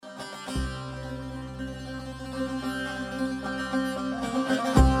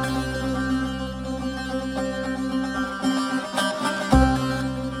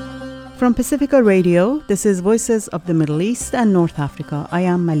From Pacifica Radio, this is Voices of the Middle East and North Africa. I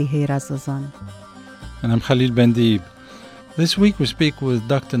am Malihe Razazan. And I'm Khalil Bendib. This week we speak with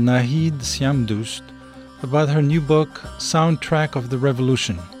Dr. Nahid Siamdoust about her new book, Soundtrack of the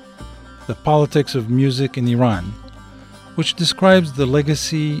Revolution, The Politics of Music in Iran, which describes the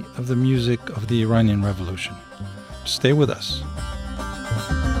legacy of the music of the Iranian Revolution. Stay with us.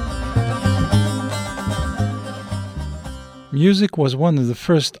 Music was one of the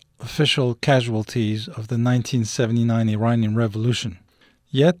first official casualties of the 1979 Iranian Revolution.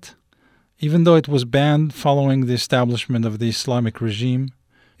 Yet, even though it was banned following the establishment of the Islamic regime,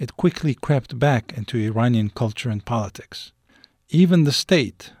 it quickly crept back into Iranian culture and politics. Even the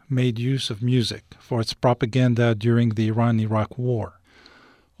state made use of music for its propaganda during the Iran-Iraq War.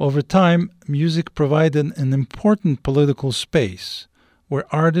 Over time, music provided an important political space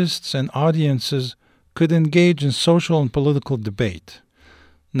where artists and audiences could engage in social and political debate.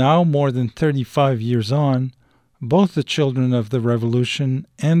 Now, more than 35 years on, both the children of the revolution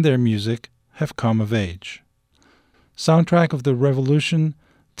and their music have come of age. Soundtrack of the Revolution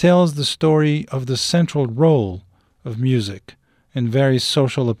tells the story of the central role of music in various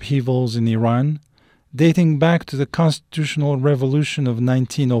social upheavals in Iran, dating back to the constitutional revolution of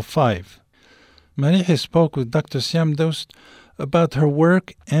 1905. Malihe spoke with Dr. Siamdoust about her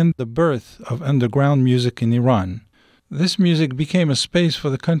work and the birth of underground music in Iran. This music became a space for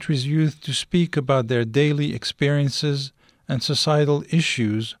the country's youth to speak about their daily experiences and societal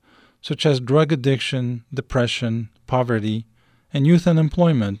issues such as drug addiction, depression, poverty, and youth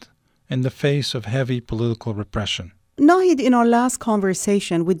unemployment in the face of heavy political repression. Nahid, in our last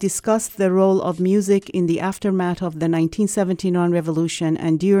conversation, we discussed the role of music in the aftermath of the 1979 revolution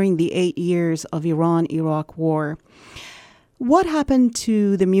and during the 8 years of Iran-Iraq war. What happened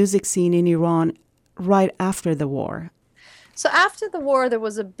to the music scene in Iran right after the war? So after the war, there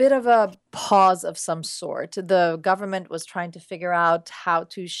was a bit of a pause of some sort. The government was trying to figure out how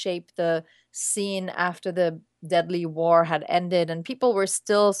to shape the scene after the deadly war had ended, and people were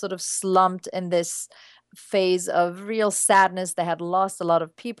still sort of slumped in this phase of real sadness. They had lost a lot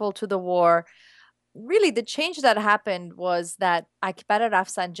of people to the war. Really, the change that happened was that Akbar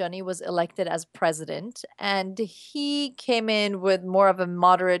Rafsanjani was elected as president, and he came in with more of a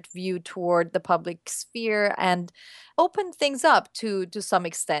moderate view toward the public sphere and opened things up to some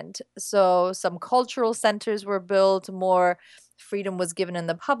extent. So some cultural centers were built, more freedom was given in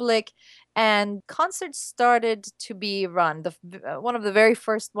the public, and concerts started to be run. One of the very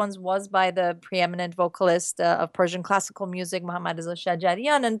first ones was by the preeminent vocalist of Persian classical music, Mohammad Reza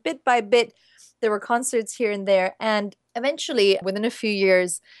Shajarian, and bit by bit, there were concerts here and there. And eventually, within a few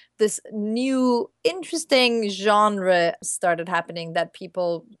years, this new, interesting genre started happening that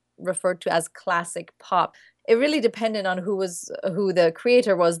people referred to as classic pop. It really depended on who the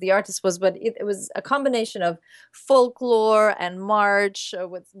creator was, the artist was, but it was a combination of folklore and march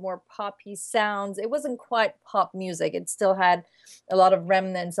with more poppy sounds. It wasn't quite pop music. It still had a lot of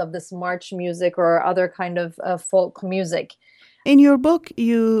remnants of this march music or other kind of folk music. In your book,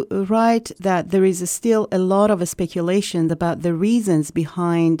 you write that there is still a lot of speculation about the reasons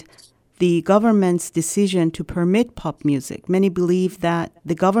behind the government's decision to permit pop music. Many believe that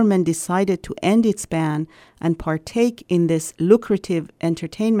the government decided to end its ban and partake in this lucrative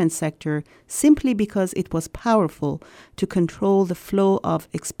entertainment sector simply because it was powerful to control the flow of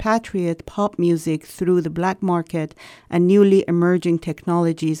expatriate pop music through the black market and newly emerging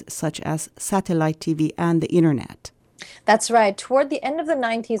technologies such as satellite TV and the internet. That's right. Toward the end of the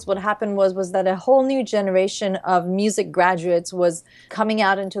 90s, what happened was that a whole new generation of music graduates was coming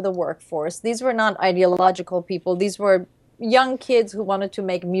out into the workforce. These were not ideological people. These were young kids who wanted to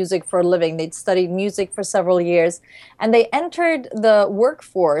make music for a living. They'd studied music for several years, and they entered the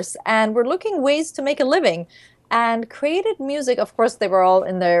workforce and were looking ways to make a living and created music. Of course, they were all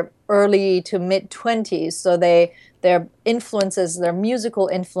in their early to mid-20s, so their influences, their musical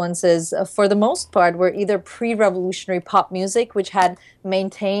influences, for the most part, were either pre-revolutionary pop music, which had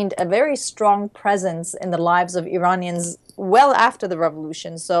maintained a very strong presence in the lives of Iranians well after the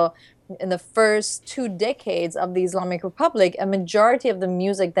revolution. So in the first 2 decades of the Islamic Republic, a majority of the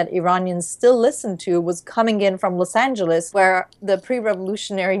music that Iranians still listened to was coming in from Los Angeles, where the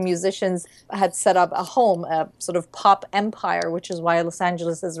pre-revolutionary musicians had set up a home, a sort of pop empire, which is why Los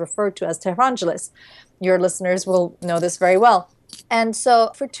Angeles is referred to as Tehrangeles. Your listeners will know this very well. And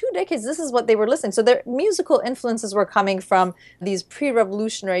so for 2 decades, this is what they were listening. So their musical influences were coming from these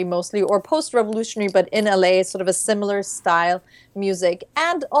pre-revolutionary mostly or post-revolutionary, but in LA, sort of a similar style music,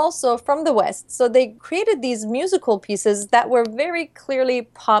 and also from the West. So they created these musical pieces that were very clearly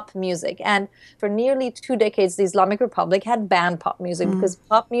pop music. And for nearly 2 decades, the Islamic Republic had banned pop music because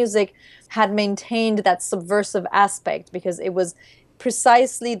pop music had maintained that subversive aspect, because it was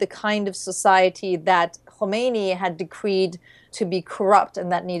precisely the kind of society that Khomeini had decreed to be corrupt and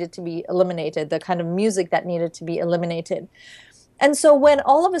that needed to be eliminated, the kind of music that needed to be eliminated. And so when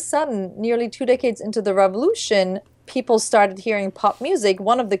all of a sudden, nearly 2 decades into the revolution, people started hearing pop music,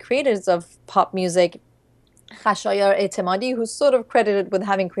 one of the creators of pop music, Khashayar Etemadi, who's sort of credited with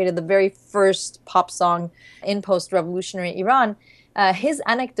having created the very first pop song in post-revolutionary Iran, his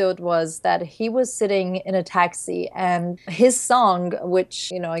anecdote was that he was sitting in a taxi and his song,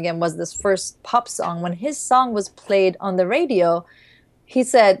 which, again, was this first pop song, when his song was played on the radio, he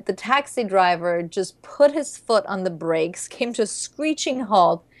said the taxi driver just put his foot on the brakes, came to a screeching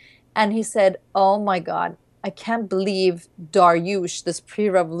halt, and he said, "Oh my God, I can't believe Daryush, this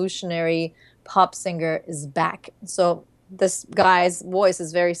pre-revolutionary pop singer, is back." So this guy's voice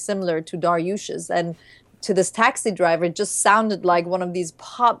is very similar to Daryush's, and to this taxi driver, it just sounded like one of these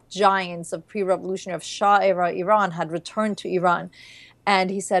pop giants of pre-revolutionary, of Shah-era Iran had returned to Iran. And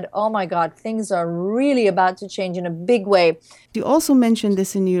he said, "Oh my God, things are really about to change in a big way." You also mentioned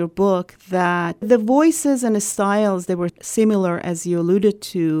this in your book, that the voices and the styles, they were similar, as you alluded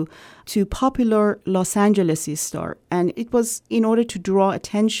to popular Los Angeles star. And it was in order to draw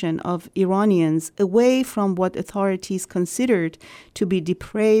attention of Iranians away from what authorities considered to be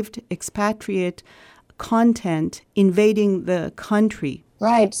depraved expatriate content invading the country.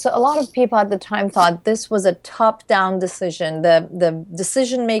 Right. So a lot of people at the time thought this was a top-down decision. The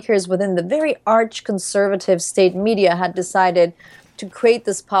decision makers within the very arch-conservative state media had decided to create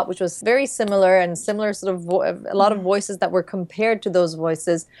this pop, which was very similar and similar sort of a lot of voices that were compared to those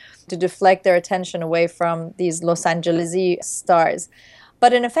voices to deflect their attention away from these Los Angeles stars.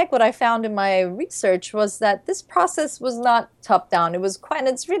 But in effect, what I found in my research was that this process was not top-down.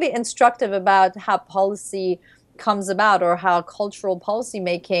 It's really instructive about how policy comes about, or how cultural policy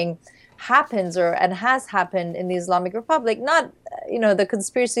making happens and has happened in the Islamic Republic. Not, the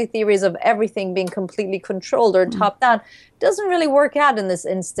conspiracy theories of everything being completely controlled or top down doesn't really work out in this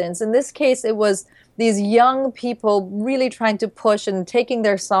instance. In this case, it was these young people really trying to push and taking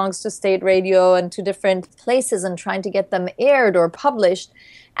their songs to state radio and to different places and trying to get them aired or published.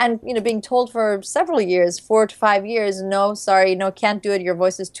 And, being told for several years, 4 to 5 years, "No, sorry, no, can't do it. Your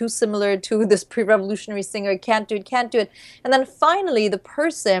voice is too similar to this pre-revolutionary singer. Can't do it. And then finally, the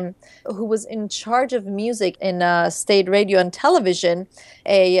person who was in charge of music in state radio and television,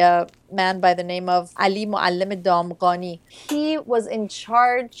 a man by the name of Ali Muallim Damghani, he was in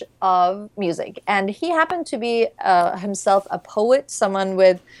charge of music. And he happened to be himself a poet, someone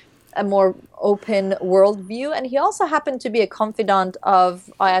with a more open worldview, and he also happened to be a confidant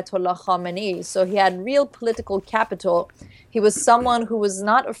of Ayatollah Khamenei, so he had real political capital. He was someone who was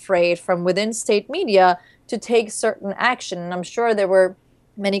not afraid from within state media to take certain action, and I'm sure there were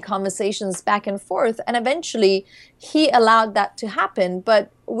many conversations back and forth, and eventually he allowed that to happen. But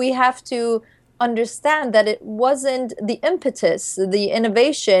we have to understand that it wasn't the impetus, the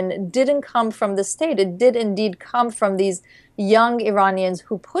innovation didn't come from the state. It did indeed come from these young Iranians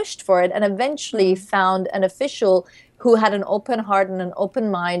who pushed for it and eventually found an official who had an open heart and an open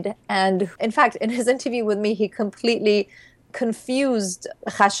mind. And in fact, in his interview with me, he completely confused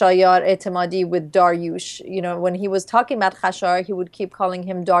Khashayar Etemadi with Daryush. When he was talking about Khashayar, he would keep calling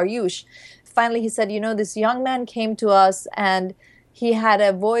him Daryush. Finally, he said, this young man came to us and he had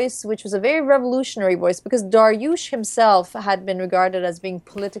a voice which was a very revolutionary voice, because Daryush himself had been regarded as being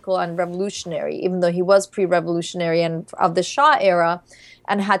political and revolutionary, even though he was pre-revolutionary and of the Shah era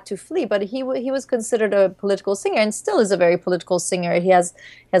and had to flee. But he was considered a political singer and still is a very political singer. He has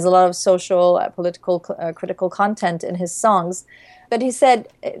a lot of social, political, critical content in his songs. But he said,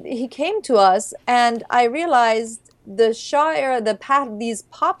 he came to us and I realized the Shah era, these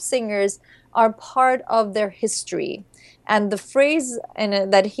pop singers are part of their history. And the phrase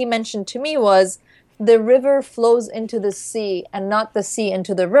that he mentioned to me was, "The river flows into the sea and not the sea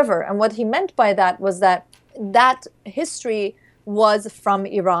into the river." And what he meant by that was that history was from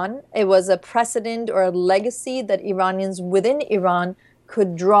Iran. It was a precedent or a legacy that Iranians within Iran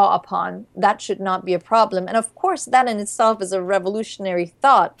could draw upon. That should not be a problem. And of course, that in itself is a revolutionary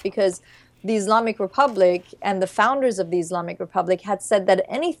thought, because the Islamic Republic and the founders of the Islamic Republic had said that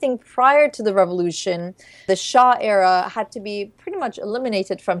anything prior to the revolution, the Shah era, had to be pretty much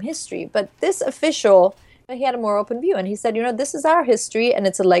eliminated from history. But this official he had a more open view. And he said, this is our history and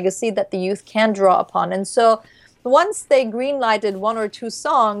it's a legacy that the youth can draw upon. And so once they greenlighted one or two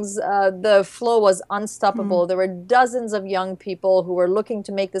songs, the flow was unstoppable. There were dozens of young people who were looking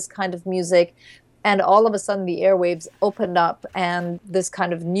to make this kind of music. And all of a sudden, the airwaves opened up, and this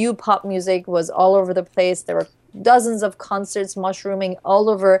kind of new pop music was all over the place. There were dozens of concerts mushrooming all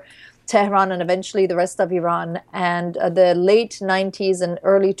over Tehran and eventually the rest of Iran. And the late 90s and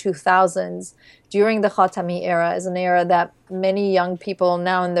early 2000s, during the Khatami era, is an era that many young people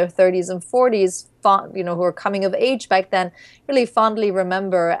now in their 30s and 40s, who are coming of age back then, really fondly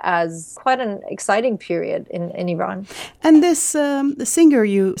remember as quite an exciting period in Iran. And this the singer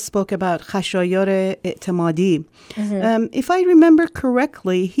you spoke about, Khashayar E'temadi, if I remember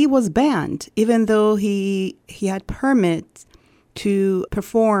correctly, he was banned, even though he had permit to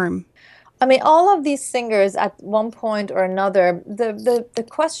perform. I mean, all of these singers at one point or another, the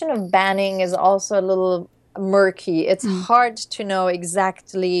question of banning is also a little murky. It's hard to know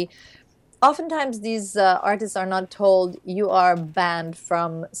exactly. Oftentimes, these artists are not told you are banned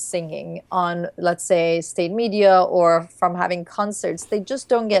from singing on, let's say, state media or from having concerts. They just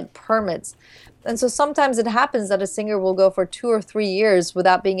don't get permits. And so sometimes it happens that a singer will go for 2 or 3 years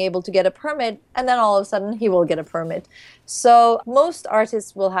without being able to get a permit, and then all of a sudden he will get a permit. So most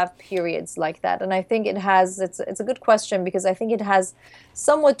artists will have periods like that. And I think it's a good question, because I think it has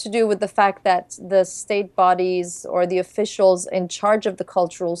somewhat to do with the fact that the state bodies or the officials in charge of the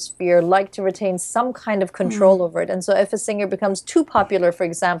cultural sphere like to retain some kind of control over it. And so if a singer becomes too popular, for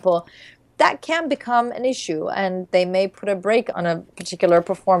example, that can become an issue, and they may put a brake on a particular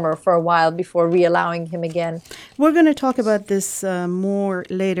performer for a while before re-allowing him again. We're going to talk about this more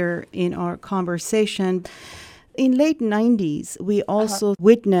later in our conversation. In late 90s, we also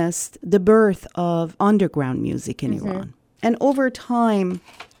witnessed the birth of underground music in Iran. And over time,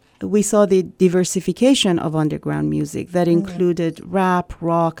 we saw the diversification of underground music that included rap,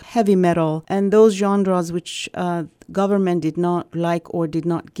 rock, heavy metal, and those genres which government did not like or did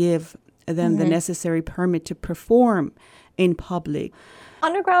not give them the necessary permit to perform in public.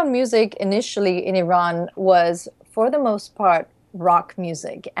 Underground music initially in Iran was, for the most part, rock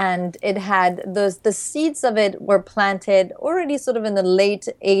music. And it had the seeds of it were planted already sort of in the late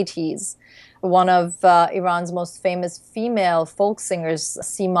 80s. One of Iran's most famous female folk singers,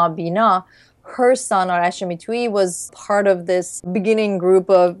 Sima Bina, her son, Arash Mitui, was part of this beginning group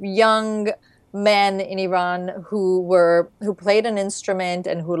of young men in Iran who played an instrument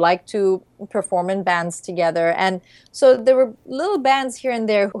and who liked to perform in bands together. And so there were little bands here and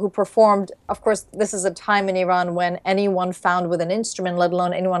there who performed. Of course, this is a time in Iran when anyone found with an instrument, let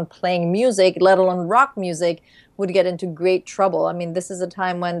alone anyone playing music, let alone rock music, would get into great trouble. I mean, this is a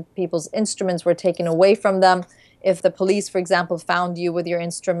time when people's instruments were taken away from them. If the police, for example, found you with your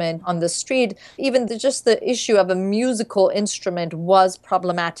instrument on the street, even just the issue of a musical instrument was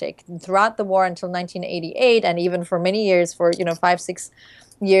problematic. Throughout the war until 1988, and even for many years, for 5-6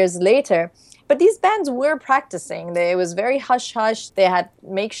 years later. But these bands were practicing. It was very hush-hush. They had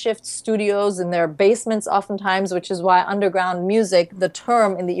makeshift studios in their basements oftentimes, which is why underground music, the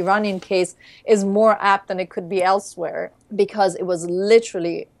term in the Iranian case, is more apt than it could be elsewhere, because it was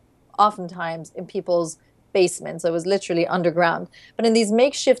literally oftentimes in people's basements. It was literally underground. But in these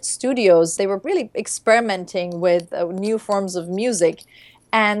makeshift studios, they were really experimenting with new forms of music.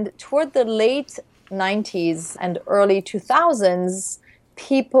 And toward the late 90s and early 2000s,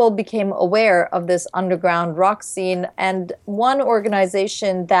 people became aware of this underground rock scene. And one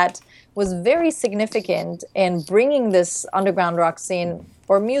organization that was very significant in bringing this underground rock scene,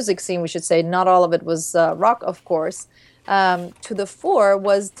 or music scene, we should say, not all of it was rock, of course, to the fore,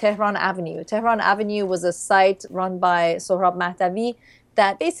 was Tehran Avenue. Tehran Avenue was a site run by Sohrab Mahdavi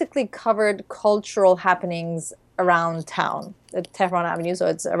that basically covered cultural happenings around town, Tehran Avenue, so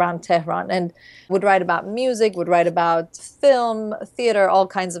it's around Tehran, and would write about music, would write about film, theater, all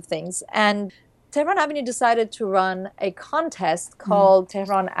kinds of things. And Tehran Avenue decided to run a contest called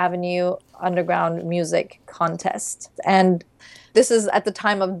Tehran Avenue Underground Music Contest. And this is at the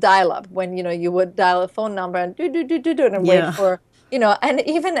time of dial-up, when, you would dial a phone number and and wait for, and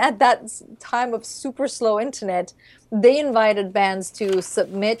even at that time of super slow internet, they invited bands to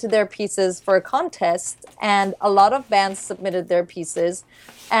submit their pieces for a contest, and a lot of bands submitted their pieces.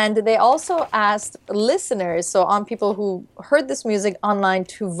 And they also asked listeners, so on people who heard this music online,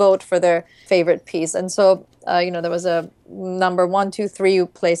 to vote for their favorite piece. And so, there was a number 1, 2, 3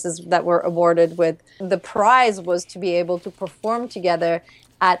 places that were awarded with. The prize was to be able to perform together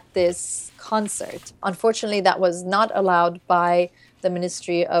at this concert. Unfortunately, that was not allowed by the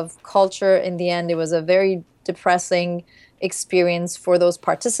Ministry of Culture. In the end, it was a very depressing experience for those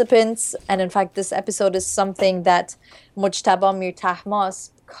participants. And in fact, this episode is something that Mujtaba Mir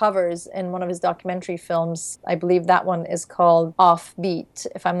Tahmas covers in one of his documentary films. I believe that one is called Offbeat,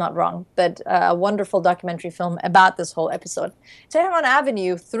 if I'm not wrong, but a wonderful documentary film about this whole episode. Tehran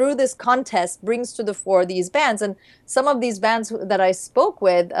Avenue, through this contest, brings to the fore these bands. And some of these bands that I spoke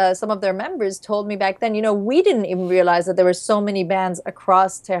with, some of their members told me back then, we didn't even realize that there were so many bands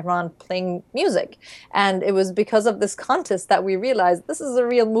across Tehran playing music. And it was because of this contest that we realized this is a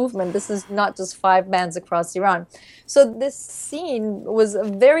real movement. This is not just 5 bands across Iran. So this scene was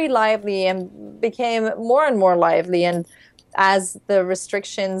very lively and became more and more lively. And as the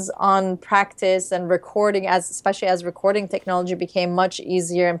restrictions on practice and recording, especially as recording technology became much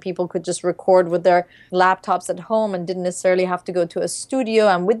easier and people could just record with their laptops at home and didn't necessarily have to go to a studio,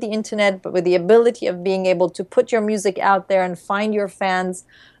 and with the internet, but with the ability of being able to put your music out there and find your fans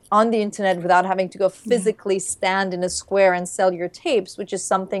on the internet without having to go physically stand in a square and sell your tapes, which is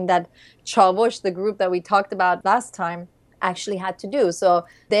something that Çavuş, the group that we talked about last time, actually had to do. So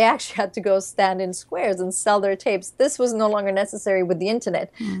they actually had to go stand in squares and sell their tapes. This was no longer necessary with the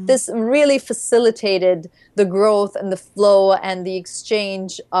internet. This really facilitated the growth and the flow and the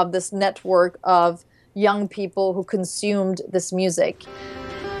exchange of this network of young people who consumed this music.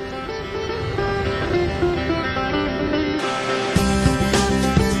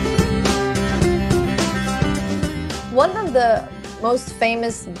 One of the most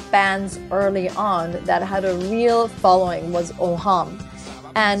famous bands early on that had a real following was Oham.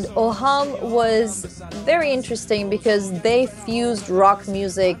 And Oham was very interesting because they fused rock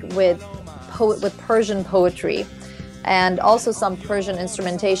music with Persian poetry and also some Persian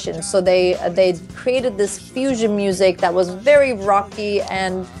instrumentation. So they created this fusion music that was very rocky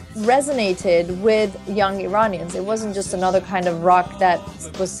and resonated with young Iranians. It wasn't just another kind of rock that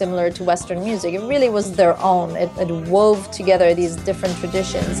was similar to Western music. It really was their own. It wove together these different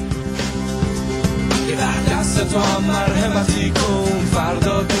traditions.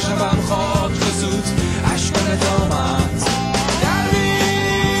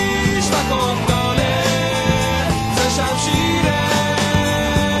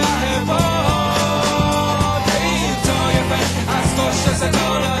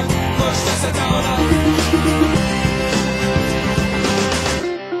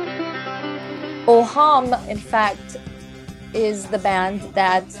 Oham, in fact, is the band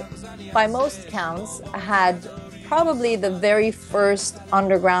that, by most counts, had probably the very first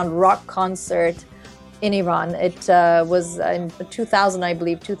underground rock concert in Iran. It was in 2000, I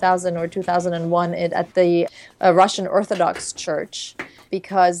believe, 2000 or 2001, at the Russian Orthodox Church,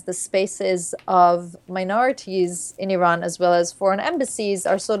 because the spaces of minorities in Iran, as well as foreign embassies,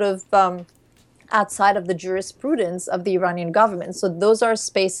 are sort of outside of the jurisprudence of the Iranian government. So those are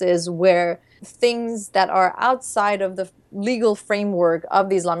spaces where things that are outside of the legal framework of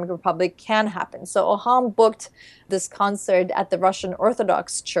the Islamic Republic can happen. So Oham booked this concert at the Russian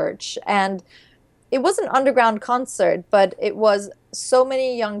Orthodox Church, and it was an underground concert, but it was so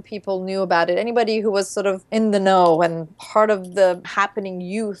many young people knew about it. Anybody who was sort of in the know and part of the happening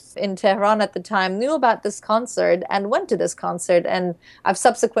youth in Tehran at the time knew about this concert and went to this concert. And I've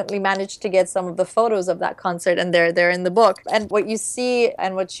subsequently managed to get some of the photos of that concert, and they're in the book. And what you see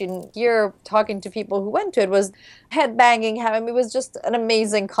and what you hear talking to people who went to it was headbanging. I mean, it was just an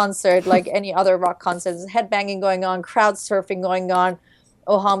amazing concert, like any other rock concert. There's headbanging going on, crowd surfing going on,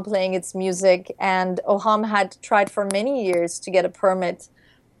 Oham playing its music. And Oham had tried for many years to get a permit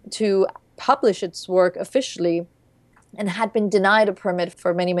to publish its work officially and had been denied a permit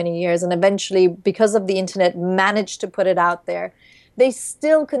for many, many years. And eventually, because of the internet, managed to put it out there. They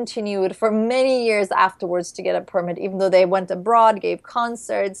still continued for many years afterwards to get a permit, even though they went abroad, gave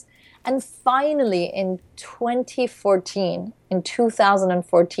concerts. And finally, in 2014,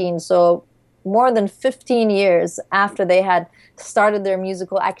 so more than 15 years after they had started their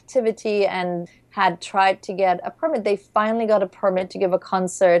musical activity and had tried to get a permit, they finally got a permit to give a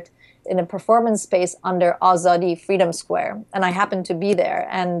concert in a performance space under Azadi Freedom Square. And I happened to be there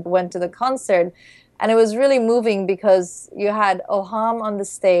and went to the concert. And it was really moving because you had Oham on the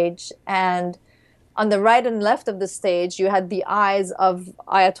stage, and on the right and left of the stage, you had the eyes of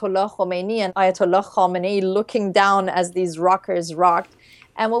Ayatollah Khomeini and Ayatollah Khamenei looking down as these rockers rocked.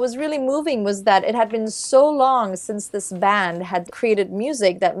 And what was really moving was that it had been so long since this band had created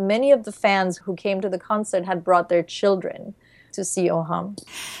music that many of the fans who came to the concert had brought their children to see Oham.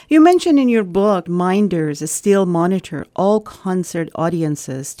 You mentioned in your book, minders still monitor all concert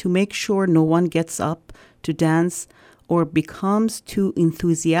audiences to make sure no one gets up to dance or becomes too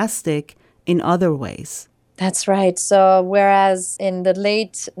enthusiastic in other ways. That's right. So, whereas in the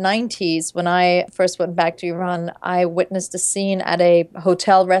late 90s, when I first went back to Iran, I witnessed a scene at a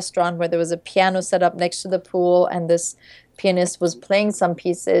hotel restaurant where there was a piano set up next to the pool, and this pianist was playing some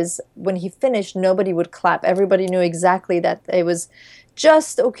pieces. When he finished, nobody would clap. Everybody knew exactly that it was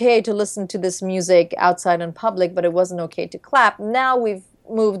just okay to listen to this music outside in public, but it wasn't okay to clap. Now we've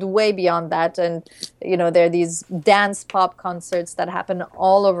moved way beyond that, and there are these dance pop concerts that happen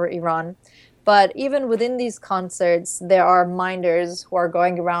all over Iran. But even within these concerts, there are minders who are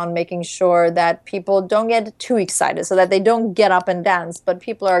going around making sure that people don't get too excited, so that they don't get up and dance, but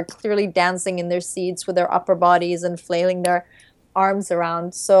people are clearly dancing in their seats with their upper bodies and flailing their arms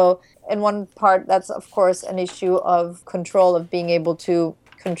around. So in one part, that's of course an issue of control, of being able to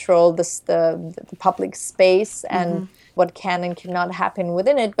control the public space and what can and cannot happen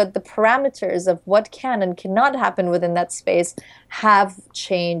within it. But the parameters of what can and cannot happen within that space have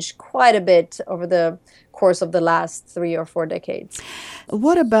changed quite a bit over the course of the last 3 or 4 decades.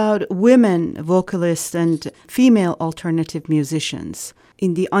 What about women vocalists and female alternative musicians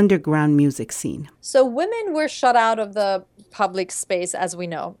in the underground music scene? So women were shut out of the public space, as we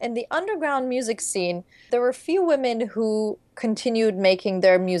know. In the underground music scene, there were few women who continued making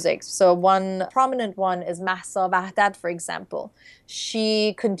their music. So one prominent one is Mahsa Wahdat, for example.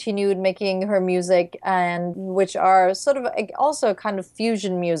 She continued making her music, and which are sort of also kind of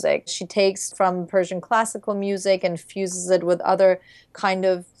fusion music. She takes from Persian classical music and fuses it with other kind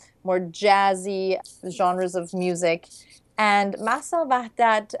of more jazzy genres of music. And Mahsa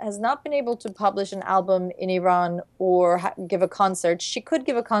Wahdat has not been able to publish an album in Iran or give a concert. She could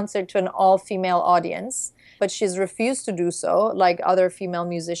give a concert to an all-female audience, but she's refused to do so, like other female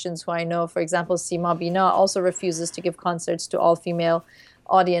musicians who I know. For example, Sima Bina also refuses to give concerts to all-female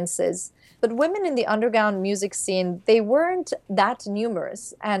audiences. But women in the underground music scene, they weren't that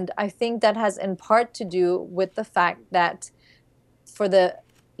numerous. And I think that has in part to do with the fact that for the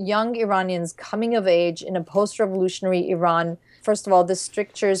young Iranians coming of age in a post-revolutionary Iran, first of all, the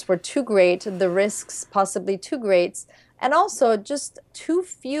strictures were too great, the risks possibly too great, and also just too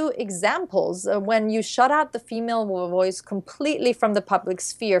few examples. When you shut out the female voice completely from the public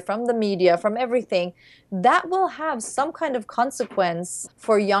sphere, from the media, from everything, that will have some kind of consequence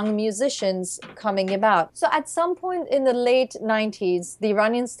for young musicians coming about. So at some point in the late 90s, the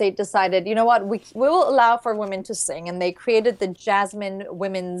Iranian state decided, you know what, we will allow for women to sing. And they created the Jasmine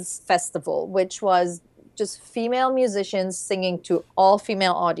Women's Festival, which was just female musicians singing to all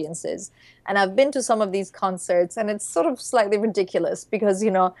female audiences. And I've been to some of these concerts, and it's sort of slightly ridiculous because,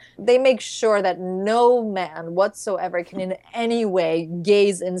 they make sure that no man whatsoever can in any way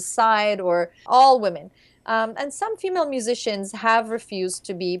gaze inside, or all women. And some female musicians have refused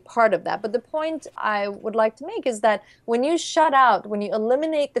to be part of that. But the point I would like to make is that when you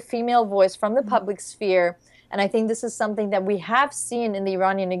eliminate the female voice from the public sphere, and I think this is something that we have seen in the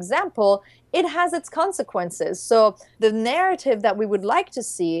Iranian example, it has its consequences. So the narrative that we would like to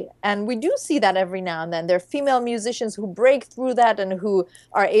see, and we do see that every now and then, there are female musicians who break through that and who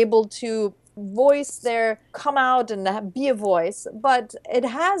are able to come out and be a voice, but it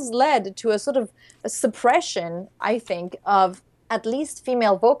has led to a sort of a suppression, I think, of at least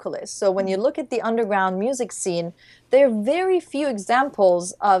female vocalists. So when you look at the underground music scene, there are very few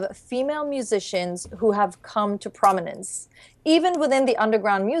examples of female musicians who have come to prominence. Even within the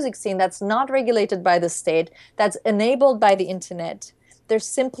underground music scene that's not regulated by the state, that's enabled by the internet, there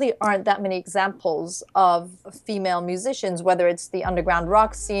simply aren't that many examples of female musicians, whether it's the underground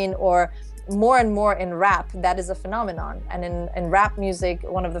rock scene or more and more in rap. That is a phenomenon. And in rap music,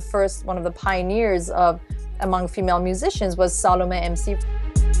 one of the pioneers among female musicians was Salome MC.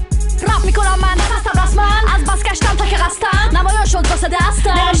 رپ میکنم من نفستم رسما از بس گشتم تا که قصدم نمایان شد واسه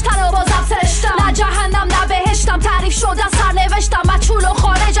دستم نوشتن و بازم سرشتم نه جهنم نه بهشتم تعریف شد از سر نوشتم مجهول و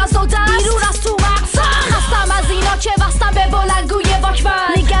خارج از دو دست بیرون از تو مغزم خستم از اینا که بستم به بلندگوی واکمن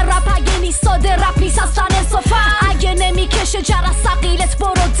نگر رپ اگه نیست ساده رپ نیست اصلا انصافم اگه نمیکشه جرس ثقیلت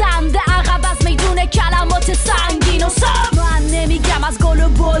برو دنده عقب از میدون کلمات سنگین و سم من نمیگم از گل و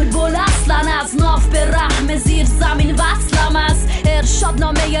بلبل اصلا از ناف به رحم زیر زمین وصلم از ارشاد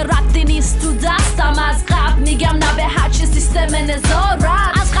نامه ردی نیست تو دستم از قبل میگم نه به هرچی سیستم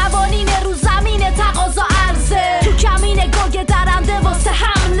نظارت از قوانین رو زمین تقاضا عرضه تو کمین گرگ درنده واسه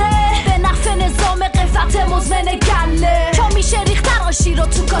حمله به نفع نظام قفلت مزمن گله چون میشه ریختر آشی رو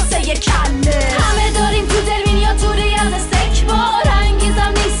تو کاسه کله همه داریم تو دل مینیاتوری از استکبار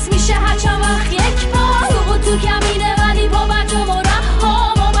انگیزم نیست میشه هرچند وقت یک بار سقوط تو کمینه ولی با برجام و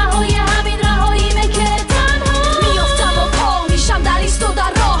رها با بهای همین رهاییمه که تنها میافتم و پا میشم در ایست و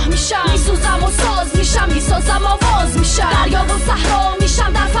در راه میشم میسوزم و ساز میشم میسازم آواز میشم دریا و صحرا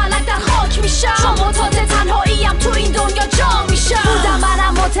میشم در فلک در خاک میشم چون معتاد تنها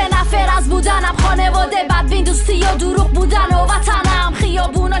متنفر از بودنم خانواده بدبین دوستی و دروغ بودن و وطنم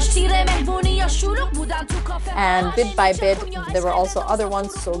خیابوناش تیره مهمونی یا شلوغ بودن تو کافه. And bit by bit there were also other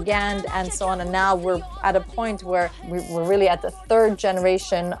ones, so Gand and so on, and now we're at a point where we're really at the third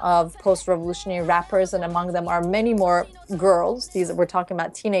generation of post-revolutionary rappers, and among them are many more girls. We're talking about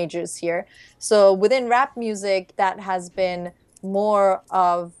teenagers here. So within rap music that has been more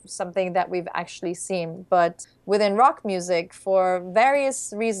of something that we've actually seen, but within rock music, for various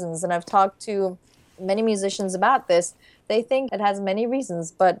reasons, and I've talked to many musicians about this, they think it has many reasons,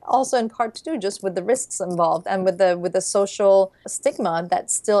 but also in part to do just with the risks involved and with the social stigma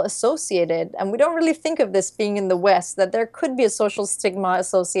that's still associated. And we don't really think of this being in the West, that there could be a social stigma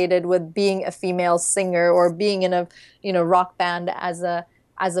associated with being a female singer or being in a rock band as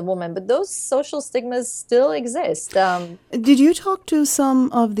a woman, but those social stigmas still exist. Did you talk to some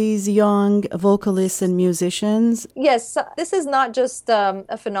of these young vocalists and musicians? Yes, this is not just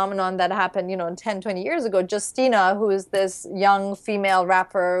a phenomenon that happened, 10, 20 years ago. Justina, who is this young female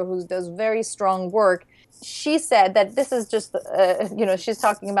rapper who does very strong work, she said that this is just, she's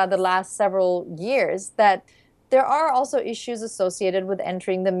talking about the last several years, that there are also issues associated with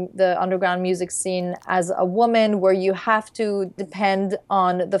entering the underground music scene as a woman, where you have to depend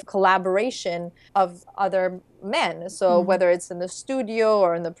on the collaboration of other men. So whether it's in the studio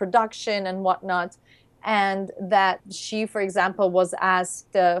or in the production and whatnot. And that she, for example, was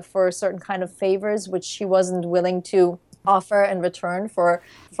asked for certain kind of favors, which she wasn't willing to offer in return for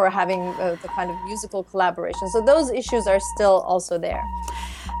having the kind of musical collaboration. So those issues are still also there.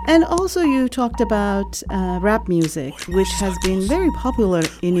 And also you talked about rap music, which has been very popular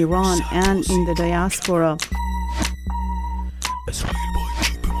in Iran and in the diaspora.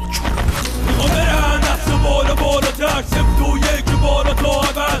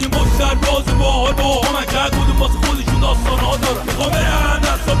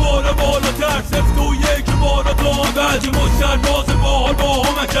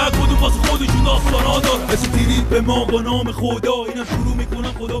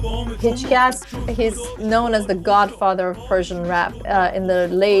 Hichkas, he's known as the godfather of Persian rap. In the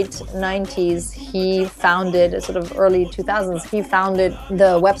late 90s, he founded, sort of early 2000s, he founded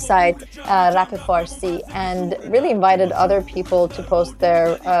the website Rap Farsi and really invited other people to post their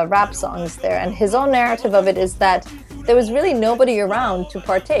rap songs there. And his own narrative of it is that there was really nobody around to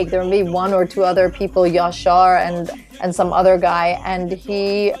partake. There may be one or two other people, Yashar and some other guy, and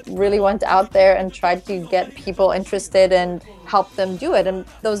he really went out there and tried to get people interested and help them do it. And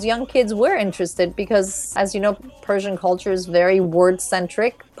those young kids were interested because, as you know, Persian culture is very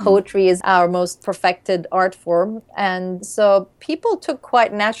word-centric. Poetry is our most perfected art form. And so people took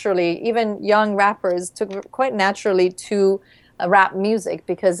quite naturally, even young rappers took quite naturally to rap music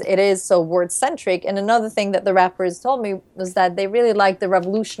because it is so word-centric. And another thing that the rappers told me was that they really liked the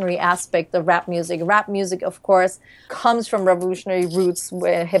revolutionary aspect of rap music. Rap music, of course, comes from revolutionary roots.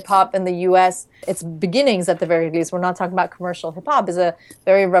 Hip-hop in the U.S., its beginnings at the very least, we're not talking about commercial hip-hop, is a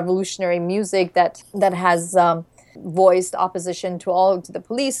very revolutionary music that has voiced opposition to the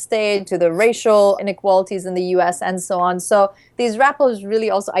police state, to the racial inequalities in the U.S., and so on. So these rappers really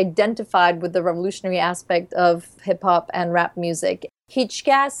also identified with the revolutionary aspect of hip-hop and rap music.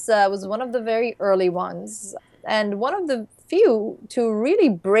 Hichkas was one of the very early ones, and one of the few to really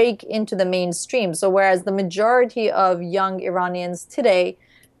break into the mainstream. So whereas the majority of young Iranians today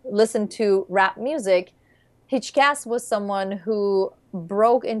listen to rap music, Hichkas was someone who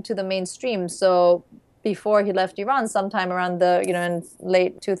broke into the mainstream. So before he left Iran, sometime around in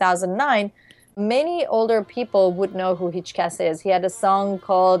late 2009, many older people would know who Hichkas is. He had a song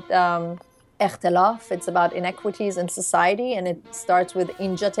called Ikhtilaf. It's about inequities in society, and it starts with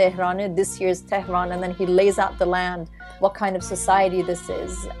Inja Tehran, this year's Tehran, and then he lays out the land, what kind of society this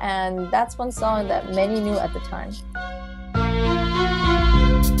is. And that's one song that many knew at the time.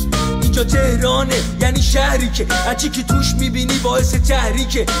 اینجا تهرانه، یعنی شهری که هرچی که توش میبینی باعث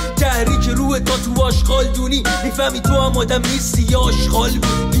تحریک روح تا تو آشغال دونی میفهمی تو هم آدم نیستی یا آشغال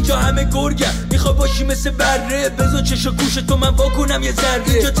بود. اینجا همه گرگم میخوا باشی مثل بره، بزن چش و گوش تو من واکنم یه ذره.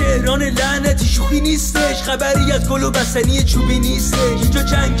 اینجا تهران لعنتی شوخی نیستش، خبری از گل و بستنی چوبی نیستش. اینجا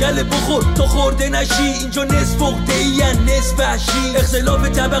جنگل بخور تو خورده نشی، اینجا نصف عقده‌ای نصف وحشی. اختلاف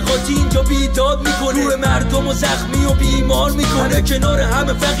طبقاتی اینجا بیداد میکنه، روح مردم و زخمی و بیمار میکنه. کنار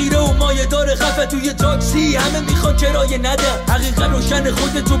همه فقیره و مایه داره خفه توی تاکسی، همه میخوان کرایه ندن. حقیقت روشن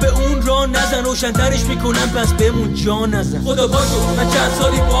خودتو به اون راه نزن، روشن ترش میکنن پس بمون جا نزن. خدا پاشو من چند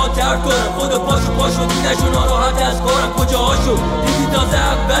سالی با درد کنم، خدا پاشو دینشو ناراحت از کارم کجا هاشو دیدی تازه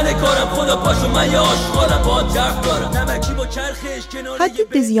اول کارم. خدا How did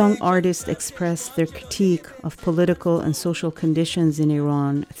these young artists express their critique of political and social conditions in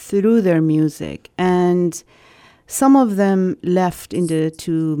Iran through their music? And some of them left in the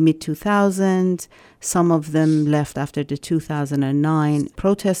mid-2000s, some of them left after the 2009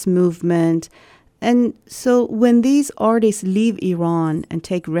 protest movement. And so when these artists leave Iran and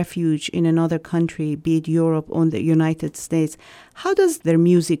take refuge in another country, be it Europe or the United States, how does their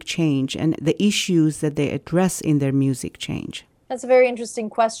music change and the issues that they address in their music change? That's a very interesting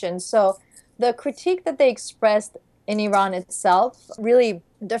question. So the critique that they expressed in Iran itself really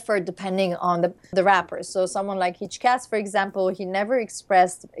differed depending on the rappers. So someone like Hichkas, for example, he never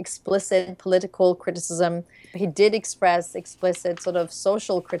expressed explicit political criticism. He did express explicit sort of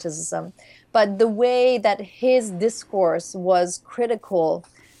social criticism. But the way that his discourse was critical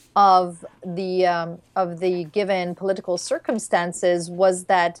of the given political circumstances was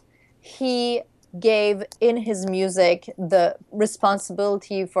that he gave in his music the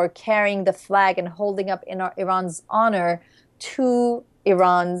responsibility for carrying the flag and holding up Iran's honor to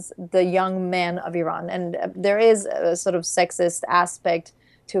the young men of Iran. And there is a sort of sexist aspect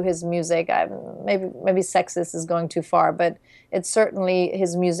to his music. Maybe sexist is going too far, but it's certainly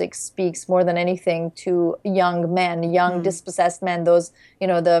his music speaks more than anything to young men, dispossessed men, those,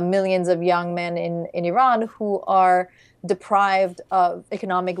 the millions of young men in Iran who are deprived of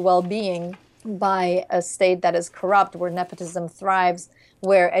economic well-being by a state that is corrupt, where nepotism thrives,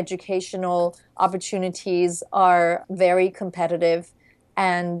 where educational opportunities are very competitive,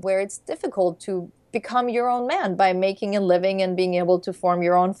 and where it's difficult to become your own man by making a living and being able to form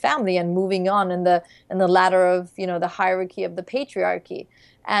your own family and moving on in the ladder of the hierarchy of the patriarchy.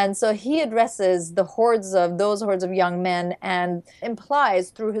 And so he addresses those hordes of young men and implies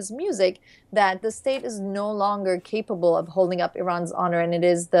through his music that the state is no longer capable of holding up Iran's honor, and it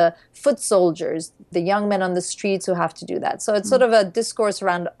is the foot soldiers, the young men on the streets who have to do that. So it's sort of a discourse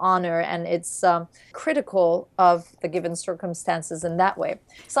around honor, and it's critical of the given circumstances in that way.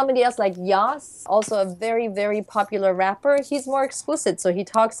 Somebody else like Yas, also a very, very popular rapper, he's more explicit. So he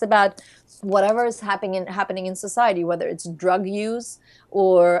talks about whatever is happening in society, whether it's drug use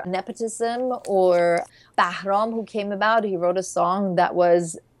or nepotism or Bahram, who came about. He wrote a song that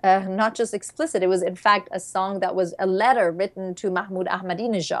was not just explicit, it was in fact a song that was a letter written to Mahmoud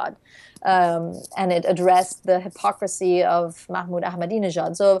Ahmadinejad, and it addressed the hypocrisy of Mahmoud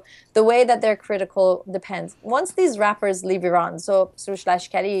Ahmadinejad. So the way that they're critical depends. Once these rappers leave Iran, so Soroush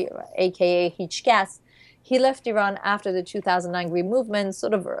Lashkari, aka Hichkas, he left Iran after the 2009 Green Movement,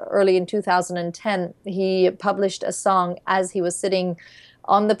 sort of early in 2010. He published a song as he was sitting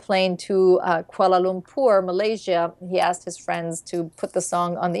on the plane to Kuala Lumpur, Malaysia. He asked his friends to put the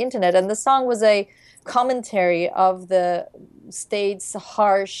song on the internet, and the song was a commentary of the state's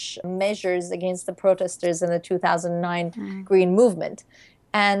harsh measures against the protesters in the 2009 Green Movement.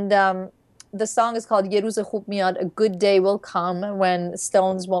 And the song is called Ye Roz Khub Miyad, a good day will come when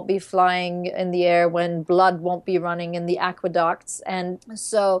stones won't be flying in the air, when blood won't be running in the aqueducts. And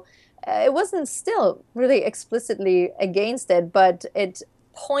so it wasn't still really explicitly against it, but it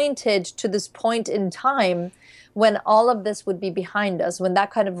pointed to this point in time when all of this would be behind us, when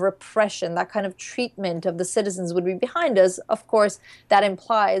that kind of repression, that kind of treatment of the citizens would be behind us. Of course, that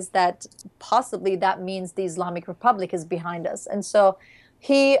implies that possibly that means the Islamic Republic is behind us. And so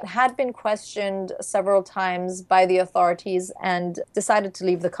he had been questioned several times by the authorities and decided to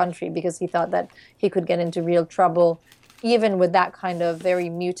leave the country because he thought that he could get into real trouble even with that kind of very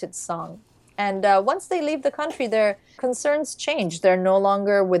muted song. And once they leave the country, their concerns change. They're no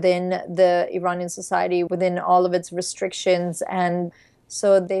longer within the Iranian society, within all of its restrictions. And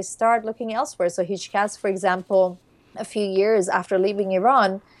so they start looking elsewhere. So Hichkas, for example, a few years after leaving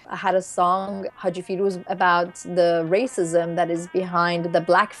Iran, had a song, Haji Firuz, about the racism that is behind the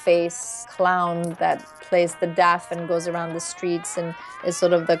blackface clown that plays the deaf and goes around the streets and is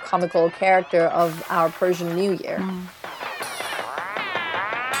sort of the comical character of our Persian New Year.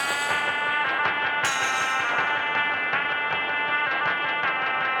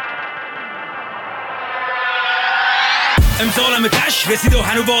 امسالم تش رسید و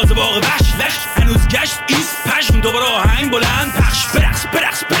هنو باز باغ وحش لش هنوز گشت ایست پشم دوباره آهنگ بلند پخش برقص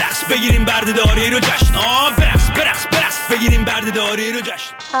برقص برقص بگیریم بردهداری رو جشن برقص برقص برقص بگیریم بردهداری رو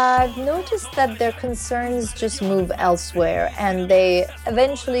جشن. I've noticed that their concerns just move elsewhere, and they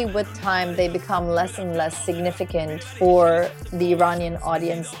eventually, with time, they become less and less significant for the Iranian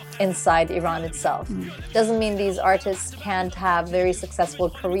audience inside Iran itself. Doesn't mean these artists can't have very successful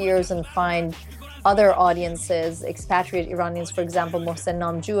careers and find other audiences. Expatriate Iranians, for example, Mohsen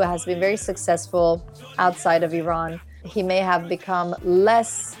Namjoo has been very successful outside of Iran. He may have become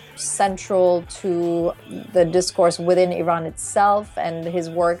less central to the discourse within Iran itself, and his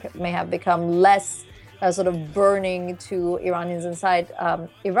work may have become less sort of burning to Iranians inside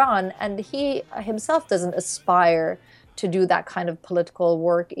Iran. And he himself doesn't aspire to do that kind of political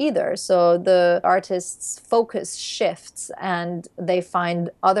work either. So the artist's focus shifts and they find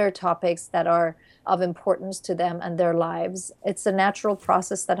other topics that are of importance to them and their lives. It's a natural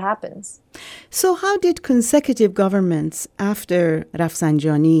process that happens. So how did consecutive governments after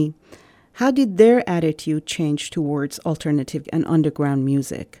Rafsanjani, how did their attitude change towards alternative and underground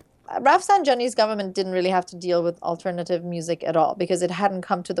music? Rafsanjani's government didn't really have to deal with alternative music at all because it hadn't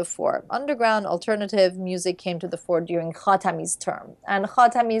come to the fore. Underground alternative music came to the fore during Khatami's term. And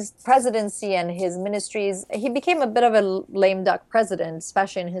Khatami's presidency and his ministries, he became a bit of a lame duck president,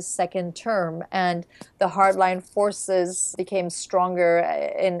 especially in his second term. And the hardline forces became stronger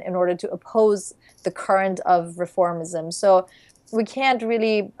in order to oppose the current of reformism. So we can't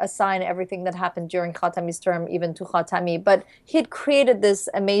really assign everything that happened during Khatami's term even to Khatami, but he had created this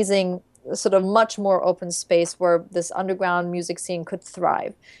amazing sort of much more open space where this underground music scene could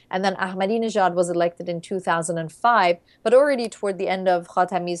thrive. And then Ahmadinejad was elected in 2005, but already toward the end of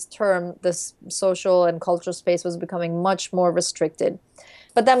Khatami's term, this social and cultural space was becoming much more restricted.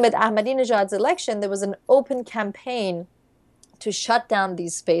 But then with Ahmadinejad's election, there was an open campaign to shut down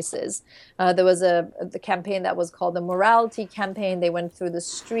these spaces. There was the campaign that was called the Morality Campaign. They went through the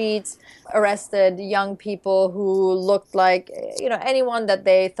streets, arrested young people who looked like, anyone that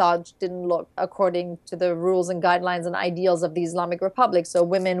they thought didn't look according to the rules and guidelines and ideals of the Islamic Republic. So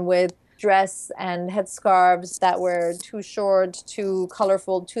women with dress and headscarves that were too short, too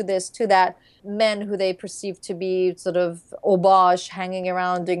colorful, too this, too that. Men who they perceived to be sort of obosh, hanging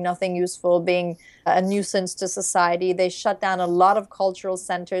around, doing nothing useful, being a nuisance to society. They shut down a lot of cultural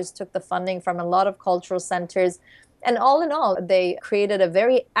centers, took the funding from a lot of cultural centers. And all in all, they created a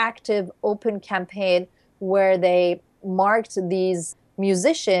very active, open campaign where they marked these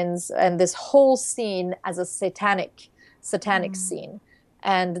musicians and this whole scene as a satanic scene.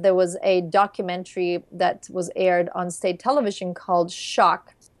 And there was a documentary that was aired on state television called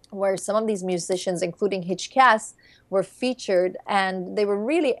Shock, where some of these musicians, including Hijkas, were featured, and they were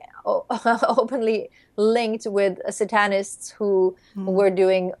really openly linked with satanists who were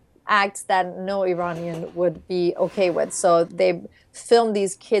doing acts that no Iranian would be okay with. So they filmed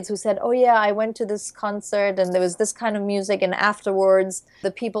these kids who said, oh yeah, I went to this concert and there was this kind of music, and afterwards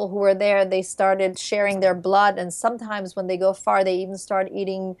the people who were there, they started sharing their blood, and sometimes when they go far, they even start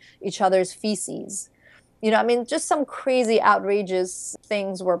eating each other's feces. Just some crazy, outrageous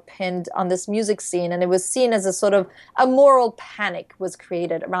things were pinned on this music scene, and it was seen as a sort of a moral panic was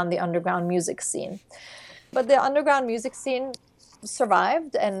created around the underground music scene. But the underground music scene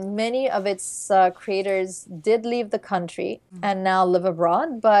survived, and many of its creators did leave the country and now live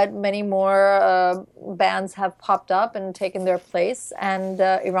abroad, but many more bands have popped up and taken their place, and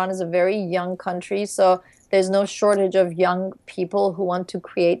Iran is a very young country, so there's no shortage of young people who want to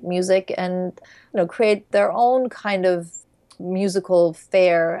create music and create their own kind of musical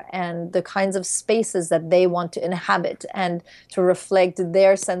fare and the kinds of spaces that they want to inhabit and to reflect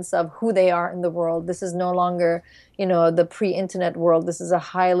their sense of who they are in the world. This is no longer, the pre-internet world. This is a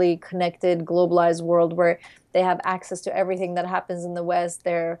highly connected, globalized world where they have access to everything that happens in the West.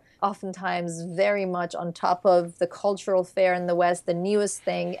 They're oftentimes very much on top of the cultural fare in the West, the newest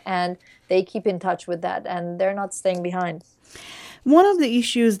thing, and they keep in touch with that, and they're not staying behind. One of the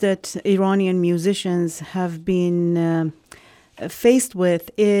issues that Iranian musicians have been faced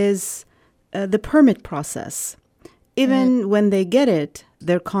with is the permit process. Even when they get it,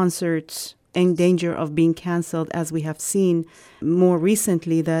 their concerts in danger of being canceled, as we have seen more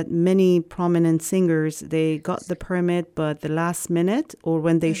recently that many prominent singers, they got the permit, but the last minute or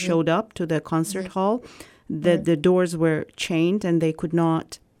when they showed up to the concert hall, the doors were chained and they could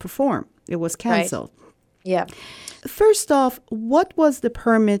not perform. It was canceled. Right. Yeah. First off, what was the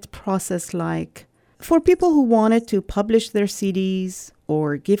permit process like for people who wanted to publish their CDs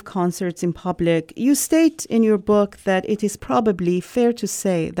or give concerts in public? You state in your book that it is probably fair to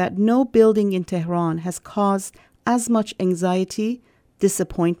say that no building in Tehran has caused as much anxiety,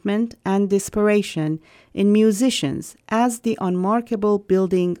 disappointment, and desperation in musicians as the unmarkable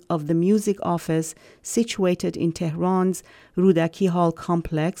building of the music office situated in Tehran's Rudaki Hall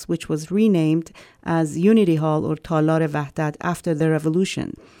complex, which was renamed as Unity Hall or Talar Wahdat after the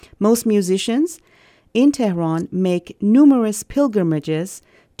revolution. Most musicians in Tehran make numerous pilgrimages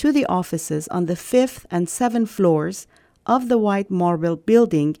to the offices on the 5th and 7th floors of the white marble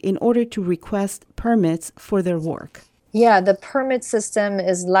building in order to request permits for their work. Yeah, the permit system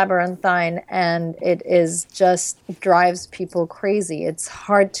is labyrinthine and it is just drives people crazy. It's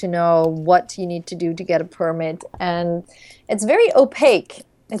hard to know what you need to do to get a permit, and it's very opaque.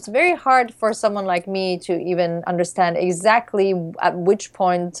 It's very hard for someone like me to even understand exactly at which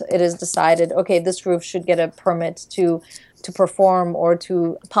point it is decided, okay, this group should get a permit to perform or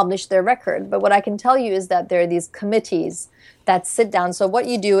to publish their record. But what I can tell you is that there are these committees that sit down. So what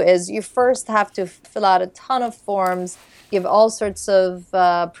you do is you first have to fill out a ton of forms, give all sorts of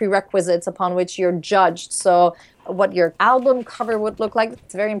prerequisites upon which you're judged. So what your album cover would look like.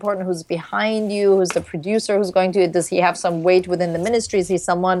 It's very important who's behind you, who's the producer, who's going to, does he have some weight within the ministry? Is he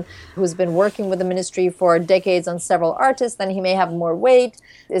someone who's been working with the ministry for decades on several artists? Then he may have more weight.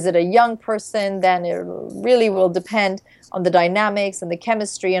 Is it a young person? Then it really will depend on the dynamics and the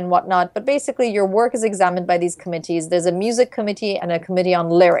chemistry and whatnot. But basically, your work is examined by these committees. There's a music committee and a committee on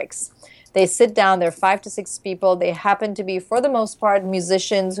lyrics. They sit down, there are 5 to 6 people. They happen to be, for the most part,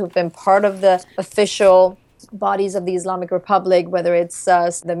 musicians who've been part of the official bodies of the Islamic Republic, whether it's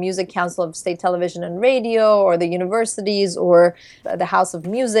the Music Council of State Television and Radio or the universities or the House of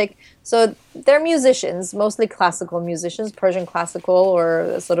Music. So they're musicians, mostly classical musicians, Persian classical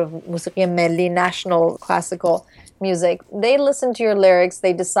or sort of musiqi melli, national classical music. They listen to your lyrics,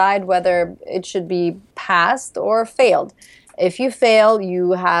 they decide whether it should be passed or failed. If you fail,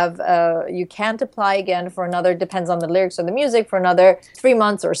 you can't apply again for another, depends on the lyrics or the music, for another 3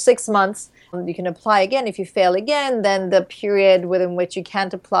 months or 6 months. You can apply again. If you fail again, then the period within which you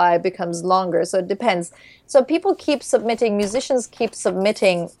can't apply becomes longer. So it depends. So people keep submitting, musicians keep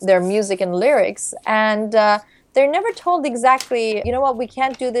submitting their music and lyrics, and they're never told exactly, you know what, we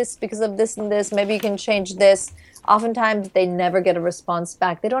can't do this because of this and this. Maybe you can change this. Oftentimes, they never get a response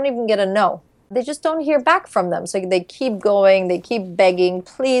back. They don't even get a no. They just don't hear back from them. So they keep going, they keep begging,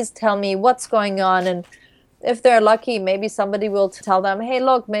 please tell me what's going on. And if they're lucky, maybe somebody will tell them, hey,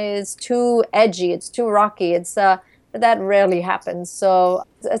 look, it's too edgy, it's too rocky. But that rarely happens. So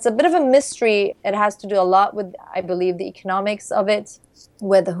it's a bit of a mystery. It has to do a lot with, I believe, the economics of it,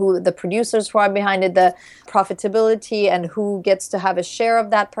 with who the producers who are behind it, the profitability, and who gets to have a share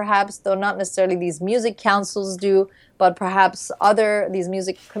of that, perhaps, though not necessarily these music councils do, but perhaps these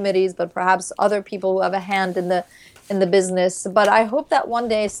music committees, but perhaps other people who have a hand in the business. But I hope that one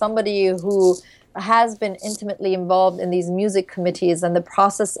day somebody who has been intimately involved in these music committees and the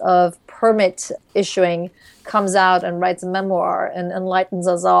process of permit issuing comes out and writes a memoir and enlightens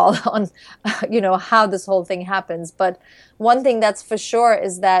us all on, how this whole thing happens. But one thing that's for sure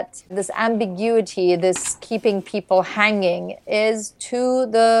is that this ambiguity, this keeping people hanging, is to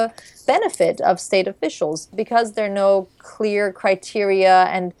the benefit of state officials, because there are no clear criteria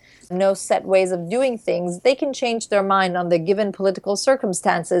and no set ways of doing things. They can change their mind on the given political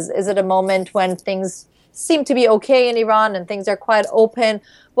circumstances. Is it a moment when things seem to be okay in Iran and things are quite open?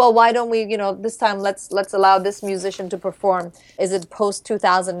 Well, why don't we, this time let's allow this musician to perform. Is it post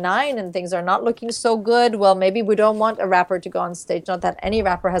 2009 and things are not looking so good? Well, maybe we don't want a rapper to go on stage. Not that any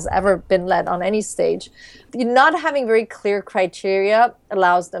rapper has ever been led on any stage. Not having very clear criteria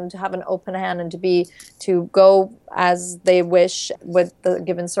allows them to have an open hand and to go as they wish with the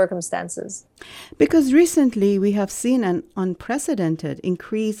given circumstances. Because recently we have seen an unprecedented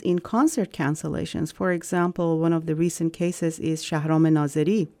increase in concert cancellations. For example, one of the recent cases is Shahram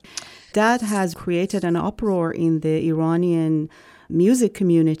Nazeri. That has created an uproar in the Iranian music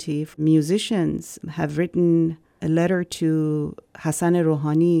community. Musicians have written a letter to Hassan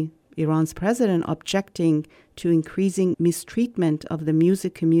Rouhani, Iran's president, objecting to increasing mistreatment of the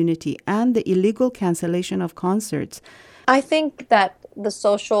music community and the illegal cancellation of concerts. I think that the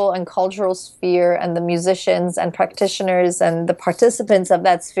social and cultural sphere and the musicians and practitioners and the participants of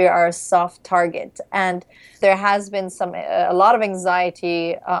that sphere are a soft target. And there has been a lot of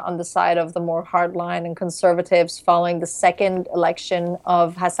anxiety on the side of the more hardline and conservatives following the second election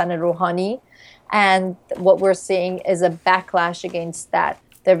of Hassan Rouhani. And what we're seeing is a backlash against that.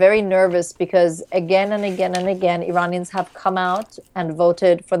 They're very nervous because again and again and again, Iranians have come out and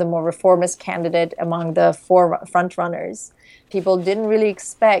voted for the more reformist candidate among the 4 frontrunners. People didn't really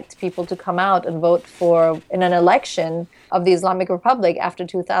expect people to come out and vote in an election of the Islamic Republic after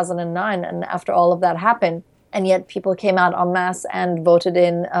 2009 and after all of that happened. And yet people came out en masse and voted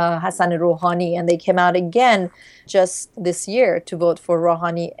in Hassan Rouhani, and they came out again just this year to vote for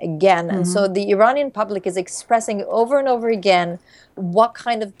Rouhani again. Mm-hmm. And so the Iranian public is expressing over and over again what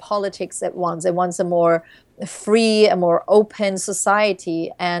kind of politics it wants. It wants a more free, a more open society,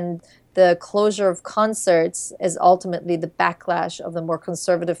 and the closure of concerts is ultimately the backlash of the more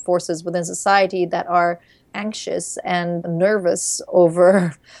conservative forces within society that are anxious and nervous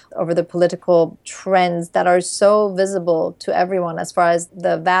over the political trends that are so visible to everyone as far as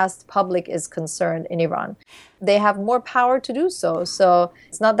the vast public is concerned in Iran. They have more power to do so. So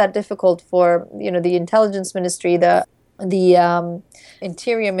it's not that difficult for, the intelligence ministry, the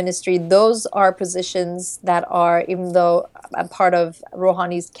interior ministry. Those are positions that are, even though a part of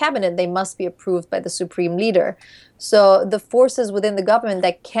Rouhani's cabinet, they must be approved by the supreme leader. So the forces within the government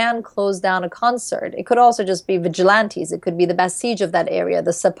that can close down a concert, it could also just be vigilantes. It could be the Basij of that area, the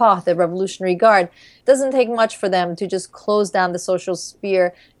Sepah, the Revolutionary Guard. It doesn't take much for them to just close down the social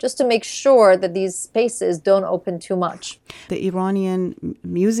sphere just to make sure that these spaces don't open too much. The Iranian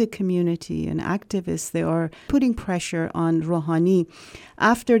music community and activists, they are putting pressure on Rouhani.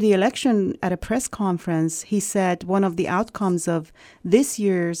 After the election, at a press conference, he said one of the outcomes of this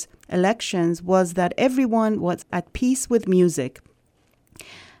year's elections was that everyone was at peace with music.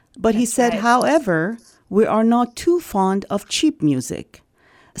 But he said, however, we are not too fond of cheap music.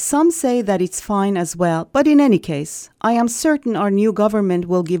 Some say that it's fine as well, but in any case, I am certain our new government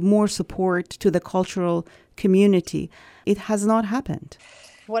will give more support to the cultural community. It has not happened.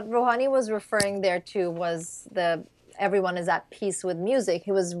 What Rouhani was referring there to was everyone is at peace with music.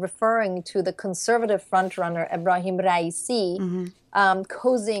 He was referring to the conservative frontrunner Ebrahim Raisi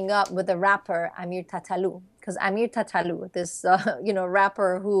cozying up with the rapper Amir Tatalu. Because Amir Tatalu, this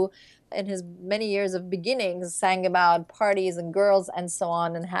rapper who in his many years of beginnings sang about parties and girls and so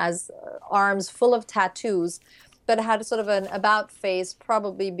on, and has arms full of tattoos, but had sort of an about face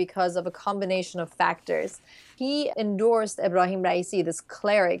probably because of a combination of factors. He endorsed Ebrahim Raisi, this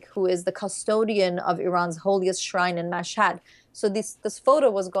cleric who is the custodian of Iran's holiest shrine in Mashhad. So this photo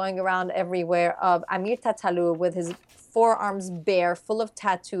was going around everywhere of Amir Tatalu with his forearms bare, full of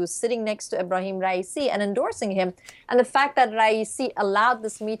tattoos, sitting next to Ebrahim Raisi and endorsing him. And the fact that Raisi allowed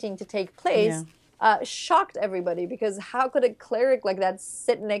this meeting to take place shocked everybody, because how could a cleric like that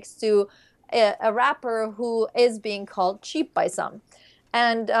sit next to a rapper who is being called cheap by some?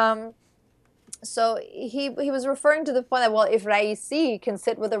 And so he was referring to the point that, well, if Raisi can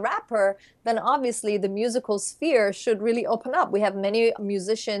sit with a rapper, then obviously the musical sphere should really open up. We have many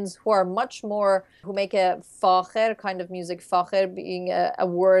musicians who are much more, who make a fakhr kind of music, fakhr being a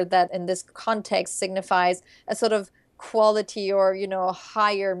word that in this context signifies a sort of quality or,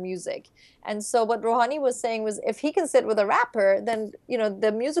 higher music. And so what Rouhani was saying was, if he can sit with a rapper, then,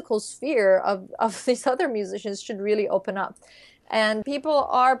 the musical sphere of these other musicians should really open up. And people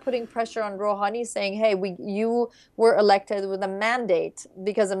are putting pressure on Rouhani, saying, hey, you were elected with a mandate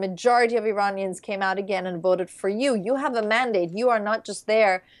because a majority of Iranians came out again and voted for you. You have a mandate. You are not just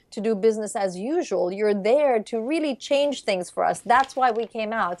there to do business as usual. You're there to really change things for us. That's why we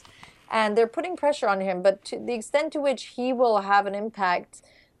came out. And they're putting pressure on him. But to the extent to which he will have an impact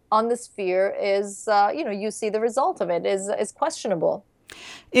on the sphere is, you see the result of it is questionable.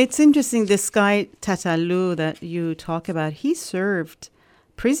 It's interesting, this guy Tatalu that you talk about, he served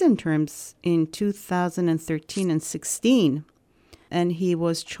prison terms in 2013 and 16, and he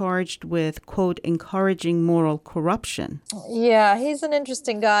was charged with, quote, encouraging moral corruption. Yeah, he's an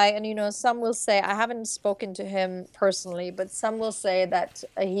interesting guy. And, some will say, I haven't spoken to him personally, but some will say that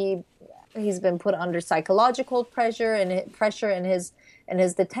he's been put under psychological pressure in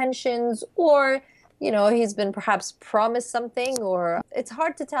his detentions, or he's been perhaps promised something, or it's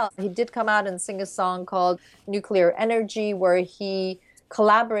hard to tell. He did come out and sing a song called Nuclear Energy, where he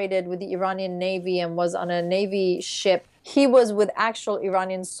collaborated with the Iranian Navy and was on a Navy ship. He was with actual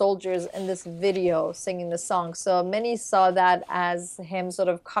Iranian soldiers in this video singing the song. So many saw that as him sort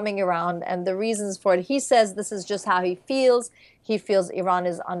of coming around, and the reasons for it. He says this is just how he feels. He feels Iran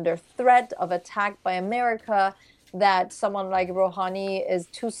is under threat of attack by America, that someone like Rouhani is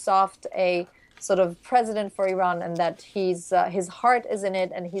too soft a sort of president for Iran, and that his heart is in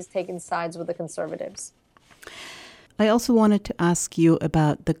it and he's taken sides with the conservatives. I also wanted to ask you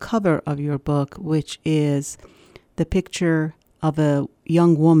about the cover of your book, which is the picture of a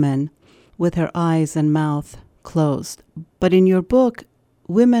young woman with her eyes and mouth closed. But in your book,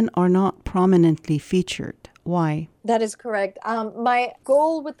 women are not prominently featured. Why? That is correct. My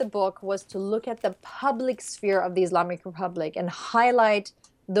goal with the book was to look at the public sphere of the Islamic Republic and highlight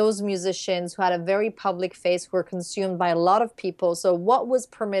those musicians who had a very public face, who were consumed by a lot of people. So what was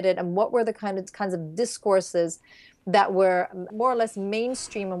permitted and what were the kinds of discourses that were more or less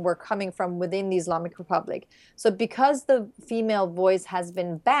mainstream and were coming from within the Islamic Republic. So because the female voice has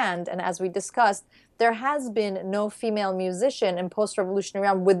been banned, and as we discussed, there has been no female musician in post-revolutionary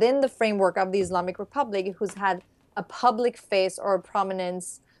Iran within the framework of the Islamic Republic who's had a public face or a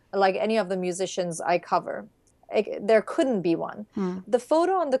prominence like any of the musicians I cover. there couldn't be one. The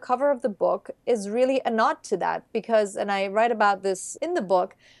photo on the cover of the book is really a nod to that because, and I write about this in the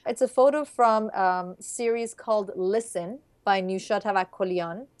book, it's a photo from a series called Listen by Nusha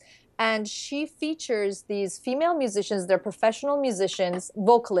Tawakkolian. And she features these female musicians, they're professional musicians,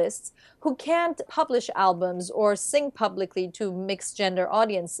 vocalists, who can't publish albums or sing publicly to mixed gender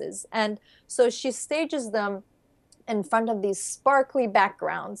audiences. And so she stages them in front of these sparkly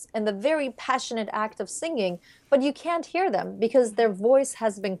backgrounds and the very passionate act of singing, but you can't hear them because their voice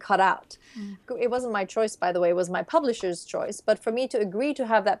has been cut out. It wasn't my choice, by the way, it was my publisher's choice. But for me to agree to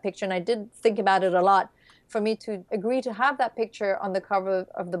have that picture, and I did think about it a lot, for me to agree to have that picture on the cover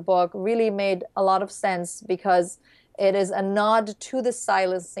of the book really made a lot of sense because it is a nod to the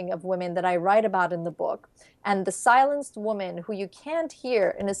silencing of women that I write about in the book. And the silenced woman who you can't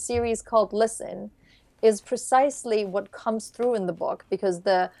hear in a series called Listen is precisely what comes through in the book because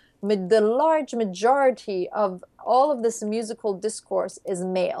the large majority of all of this musical discourse is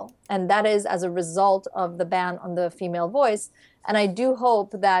male. And that is as a result of the ban on the female voice. And I do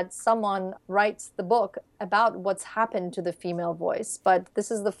hope that someone writes the book about what's happened to the female voice. But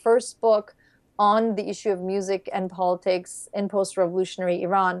this is the first book on the issue of music and politics in post-revolutionary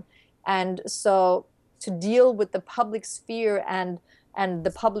Iran. And so to deal with the public sphere and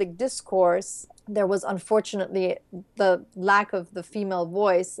the public discourse, there was unfortunately the lack of the female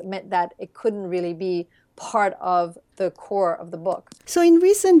voice meant that it couldn't really be part of the core of the book. So in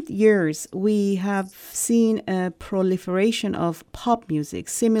recent years, we have seen a proliferation of pop music,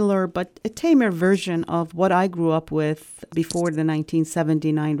 similar but a tamer version of what I grew up with before the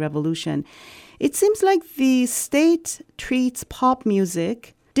 1979 revolution. It seems like the state treats pop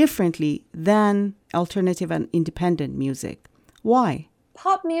music differently than alternative and independent music. Why?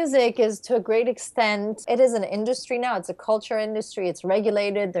 Pop music is, to a great extent, it is an industry now. It's a culture industry. It's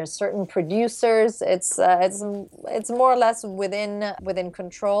regulated. There's certain producers. It's more or less within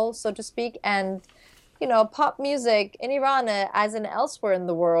control, so to speak. And pop music in Iran, as in elsewhere in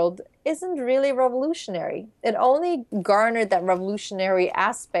the world, isn't really revolutionary. It only garnered that revolutionary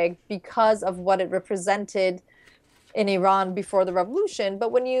aspect because of what it represented in Iran before the revolution.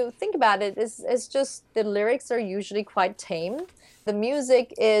 But when you think about it, it's just the lyrics are usually quite tame. The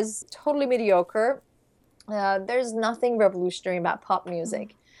music is totally mediocre. There's nothing revolutionary about pop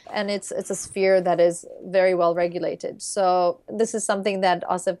music. And it's a sphere that is very well regulated. So this is something that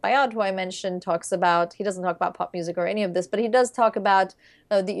Asif Bayat, who I mentioned, talks about. He doesn't talk about pop music or any of this, but he does talk about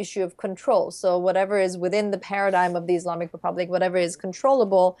the issue of control. So whatever is within the paradigm of the Islamic Republic, whatever is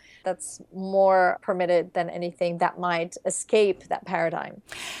controllable, that's more permitted than anything that might escape that paradigm.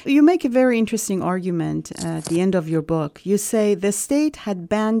 You make a very interesting argument at the end of your book. You say the state had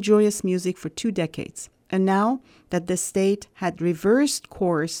banned joyous music for 2 decades. And now that the state had reversed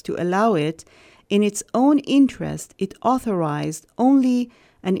course to allow it, in its own interest, it authorized only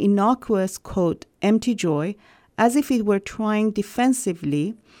an innocuous, quote, empty joy, as if it were trying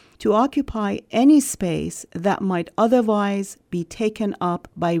defensively to occupy any space that might otherwise be taken up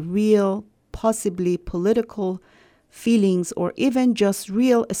by real, possibly political feelings or even just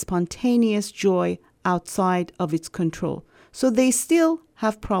real spontaneous joy outside of its control. So they still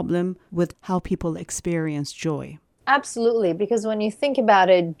have problem with how people experience joy. Absolutely, because when you think about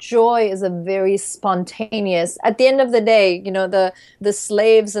it, joy is a very spontaneous. At the end of the day, the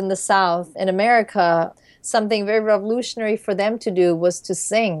slaves in the South in America, something very revolutionary for them to do was to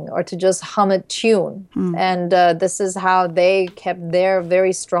sing or to just hum a tune. And this is how they kept their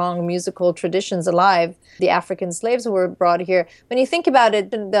very strong musical traditions alive. The African slaves who were brought here. When you think about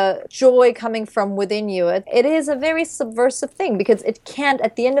it, the joy coming from within you, it is a very subversive thing because it can't,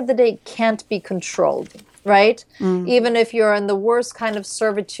 at the end of the day, it can't be controlled, right? Even if you're in the worst kind of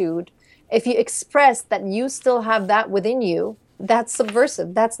servitude, if you express that you still have that within you, that's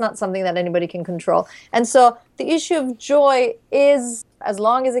subversive. That's not something that anybody can control. And so the issue of joy is, as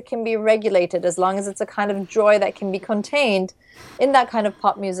long as it can be regulated, as long as it's a kind of joy that can be contained, in that kind of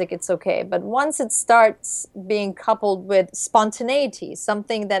pop music, it's okay. But once it starts being coupled with spontaneity,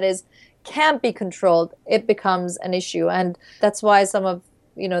 something that can't be controlled, it becomes an issue. And that's why some of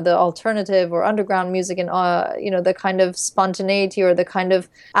the alternative or underground music and, the kind of spontaneity or the kind of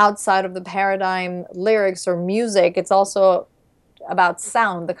outside of the paradigm lyrics or music, it's also about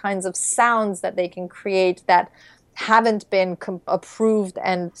sound, the kinds of sounds that they can create that haven't been approved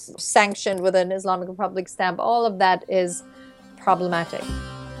and sanctioned with an Islamic Republic stamp. All of that is problematic.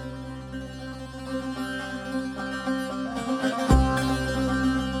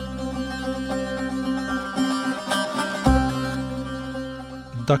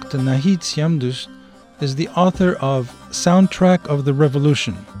 Dr. Nahid Siamdoust is the author of Soundtrack of the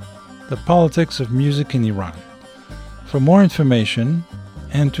Revolution, The Politics of Music in Iran, For more information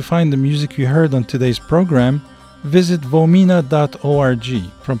and to find the music you heard on today's program, visit vomina.org.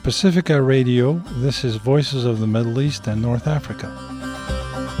 From Pacifica Radio, this is Voices of the Middle East and North Africa.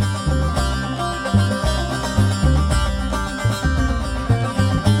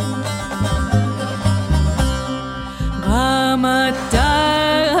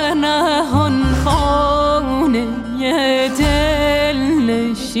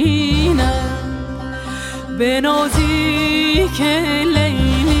 بنازی که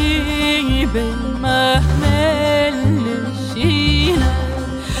لیلی به محمل نشینه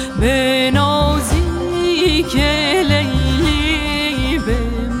بنازی که لیلی به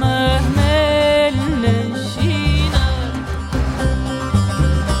محمل نشینه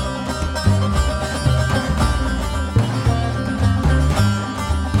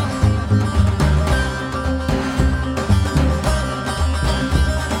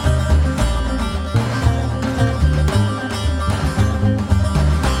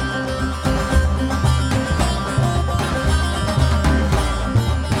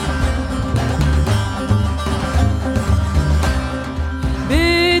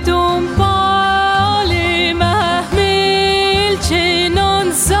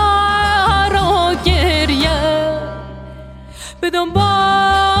به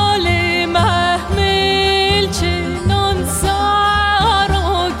دنبال محمل چنان سر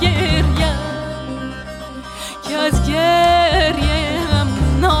و گریه که از گریه هم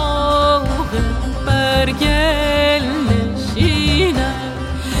ناغه برگل نشینه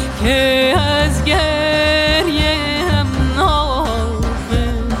که از گریه هم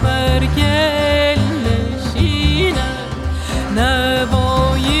ناغه برگل نشینه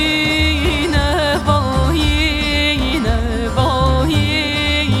نوایی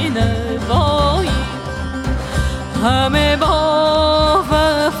همه با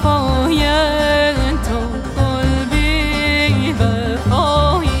وفای تو قلبی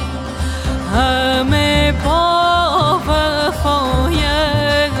وفایی همه با وفای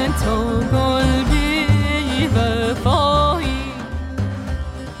تو قلبی وفایی.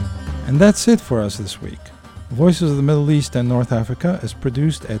 And that's it for us this week. Voices of the Middle East and North Africa is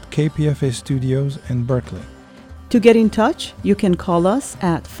produced at KPFA Studios in Berkeley. To get in touch, you can call us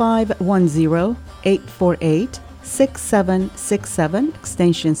at 510-848-6767,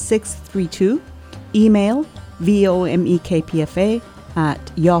 extension 632, email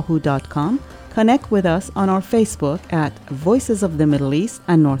vomekpfa@yahoo.com. Connect with us on our Facebook at Voices of the Middle East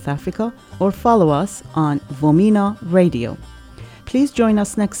and North Africa or follow us on Vomina Radio. Please join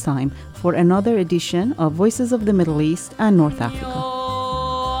us next time for another edition of Voices of the Middle East and North Africa.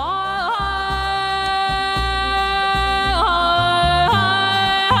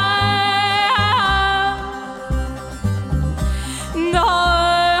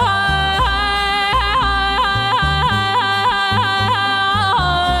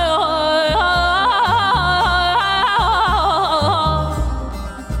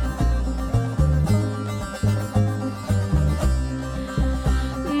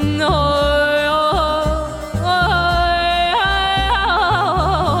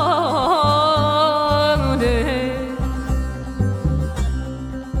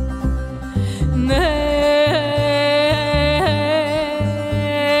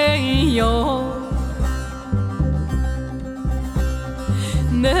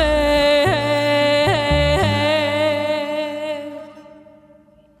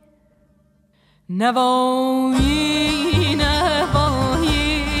 نوایی نوایی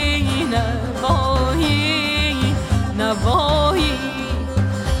نوایی نوایی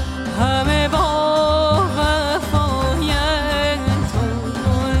همه با وفای تو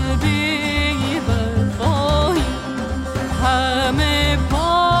قلبی وفایی همه با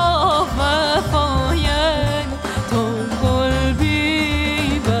وفای تو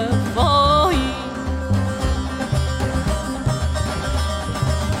قلبی وفایی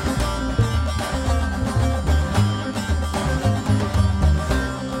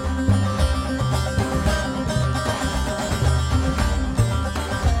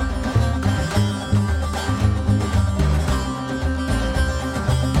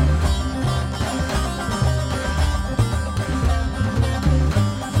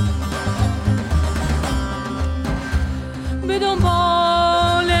به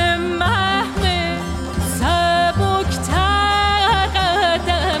دنبال محمل سبکتر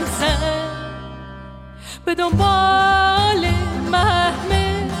قدم زن به دنبال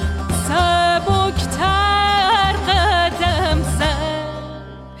محمل سبکتر قدم زن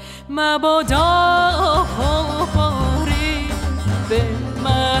مبادا خواری به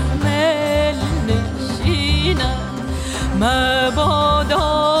محمل نشینم مبادا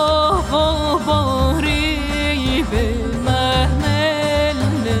خواری به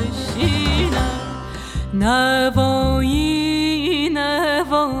نوایی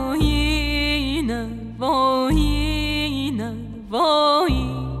نوایی نوایی نوایی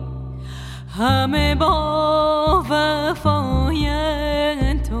همه با وفای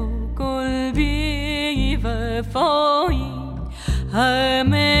تو گل بی وفایی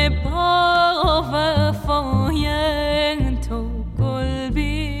همه با وفای تو گل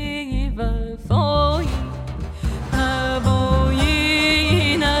بی وفایی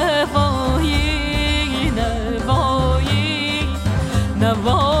نوایی نوایی نوایی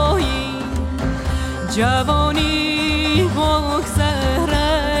نوایی جوانی